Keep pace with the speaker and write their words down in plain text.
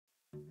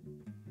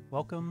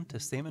Welcome to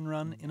Salmon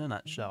Run in a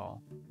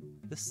Nutshell.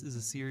 This is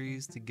a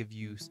series to give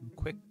you some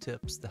quick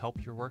tips to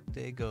help your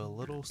workday go a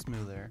little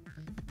smoother.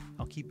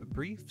 I'll keep it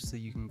brief so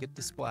you can get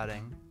to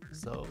splatting,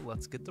 so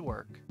let's get to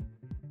work.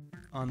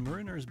 On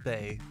Mariner's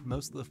Bay,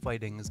 most of the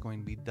fighting is going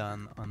to be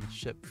done on the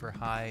ship for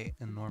high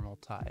and normal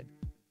tide.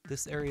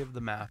 This area of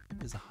the map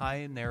is a high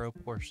and narrow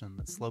portion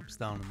that slopes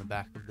down in the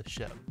back of the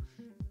ship.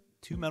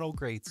 Two metal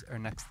grates are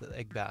next to the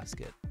egg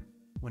basket.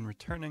 When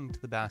returning to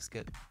the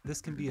basket, this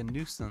can be a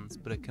nuisance,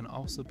 but it can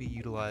also be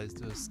utilized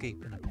to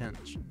escape in a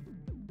pinch.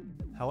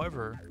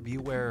 However, be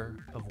aware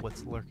of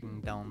what's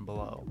lurking down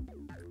below.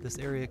 This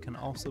area can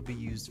also be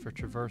used for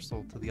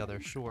traversal to the other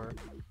shore.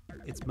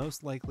 It's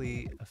most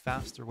likely a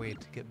faster way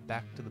to get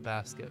back to the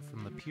basket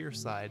from the pier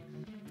side,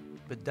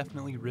 but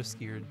definitely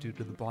riskier due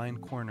to the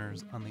blind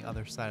corners on the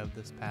other side of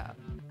this path.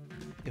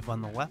 If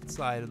on the left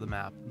side of the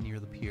map near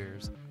the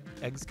piers,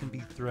 eggs can be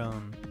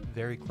thrown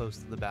very close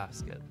to the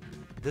basket.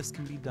 This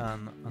can be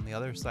done on the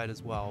other side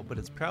as well, but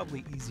it's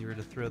probably easier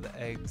to throw the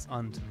eggs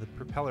onto the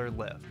propeller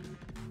lift.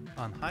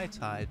 On high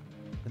tide,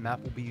 the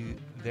map will be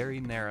very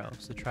narrow,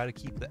 so try to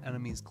keep the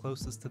enemies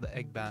closest to the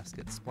egg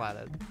basket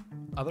splatted.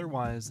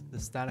 Otherwise, the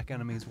static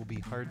enemies will be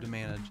hard to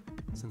manage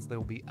since they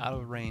will be out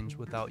of range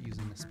without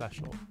using a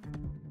special.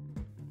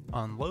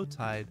 On low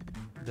tide,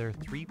 there are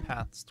three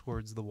paths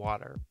towards the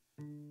water.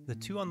 The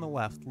two on the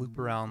left loop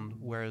around,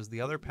 whereas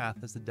the other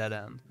path is a dead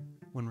end.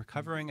 When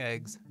recovering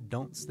eggs,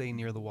 don't stay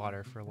near the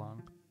water for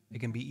long. It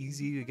can be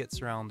easy to get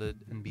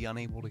surrounded and be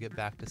unable to get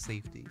back to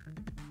safety.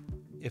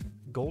 If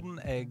golden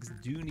eggs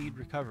do need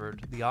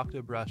recovered, the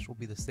octo brush will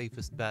be the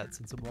safest bet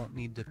since it won't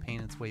need to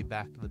paint its way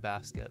back to the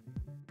basket.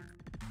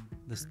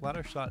 The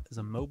splatter shot is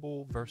a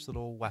mobile,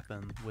 versatile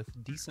weapon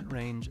with decent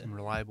range and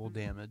reliable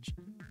damage.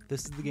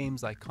 This is the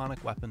game's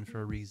iconic weapon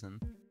for a reason.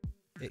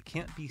 It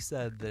can't be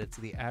said that it's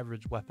the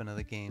average weapon of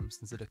the game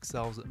since it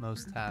excels at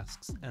most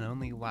tasks and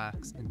only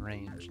lacks in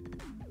range.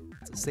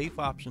 It's a safe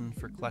option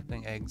for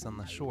collecting eggs on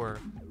the shore,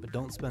 but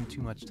don't spend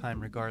too much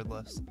time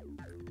regardless.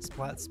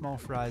 Splat small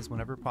fries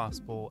whenever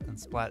possible, and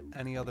splat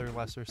any other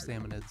lesser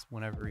salmonids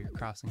whenever you're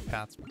crossing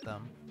paths with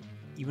them.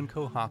 Even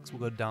cohawks will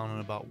go down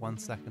in about 1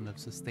 second of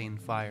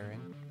sustained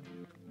firing.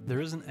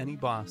 There isn't any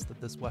boss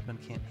that this weapon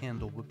can't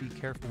handle, but be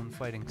careful when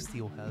fighting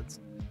steelheads.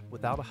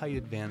 Without a height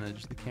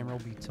advantage, the camera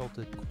will be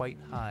tilted quite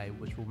high,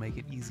 which will make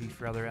it easy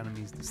for other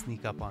enemies to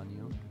sneak up on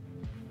you.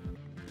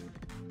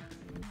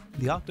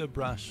 The octo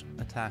brush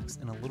attacks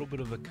in a little bit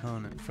of a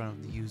cone in front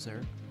of the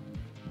user.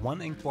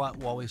 One ink blot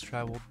will always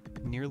travel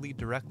nearly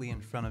directly in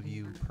front of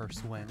you per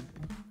swing.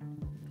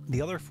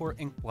 The other 4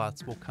 ink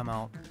blots will come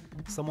out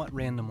somewhat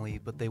randomly,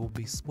 but they will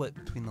be split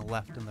between the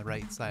left and the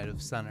right side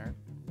of center.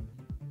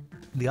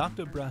 The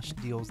octo brush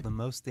deals the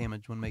most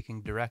damage when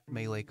making direct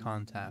melee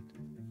contact,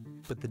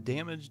 but the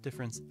damage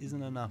difference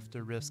isn't enough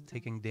to risk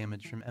taking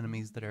damage from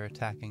enemies that are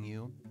attacking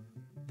you.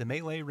 The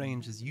melee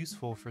range is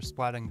useful for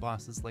splatting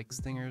bosses like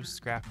stingers,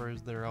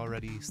 scrappers that are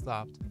already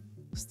stopped,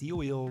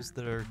 steel eels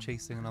that are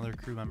chasing another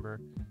crew member,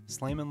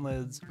 salmon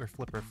lids, or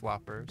flipper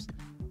floppers.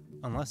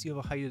 Unless you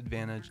have a height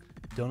advantage,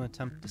 don't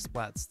attempt to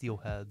splat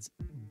steelheads,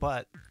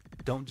 but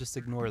don't just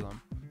ignore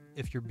them.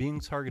 If you're being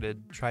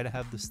targeted, try to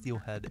have the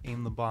steelhead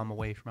aim the bomb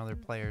away from other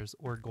players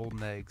or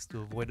golden eggs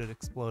to avoid it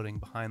exploding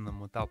behind them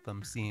without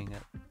them seeing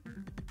it.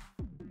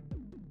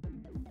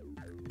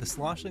 The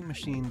sloshing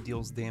machine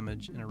deals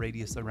damage in a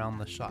radius around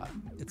the shot.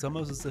 It's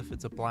almost as if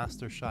it's a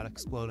blaster shot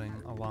exploding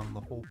along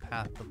the whole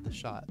path of the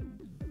shot.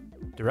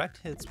 Direct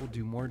hits will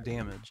do more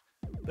damage,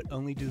 but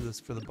only do this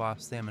for the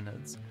boss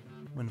salmonids.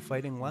 When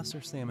fighting lesser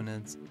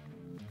salmonids,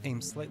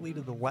 aim slightly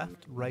to the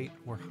left, right,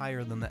 or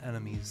higher than the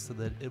enemies so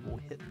that it will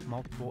hit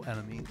multiple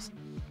enemies.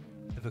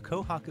 If a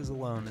cohawk is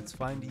alone, it's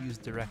fine to use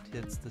direct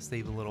hits to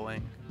save a little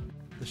ink.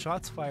 The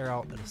shots fire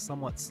out at a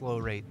somewhat slow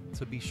rate,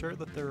 so be sure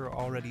that there are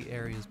already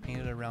areas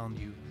painted around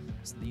you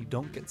so that you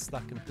don't get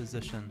stuck in a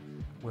position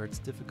where it's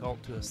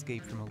difficult to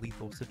escape from a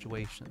lethal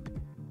situation.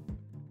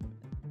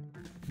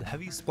 The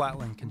heavy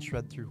splatling can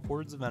shred through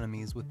hordes of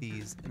enemies with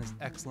ease and is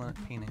excellent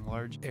at painting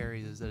large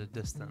areas at a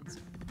distance.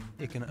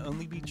 It can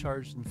only be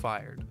charged and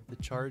fired. The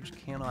charge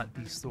cannot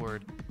be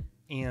stored,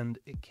 and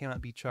it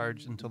cannot be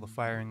charged until the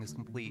firing is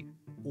complete,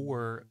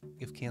 or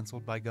if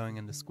cancelled by going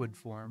into squid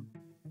form.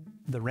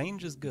 The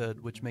range is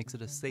good, which makes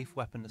it a safe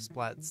weapon to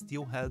splat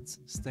steelheads,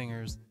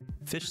 stingers,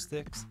 fish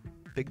sticks,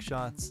 big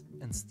shots,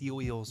 and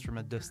steel eels from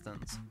a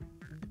distance.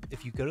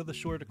 If you go to the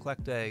shore to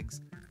collect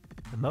eggs,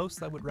 the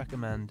most I would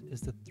recommend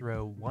is to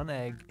throw 1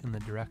 egg in the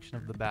direction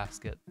of the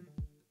basket,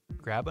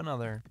 grab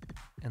another,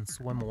 and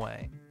swim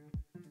away.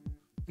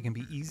 It can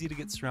be easy to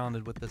get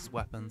surrounded with this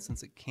weapon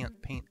since it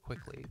can't paint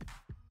quickly.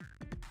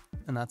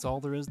 And that's all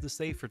there is to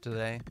say for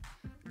today.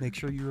 Make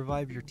sure you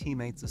revive your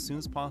teammates as soon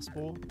as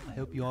possible. I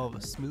hope you all have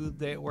a smooth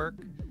day at work.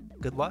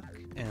 Good luck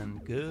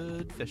and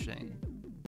good fishing.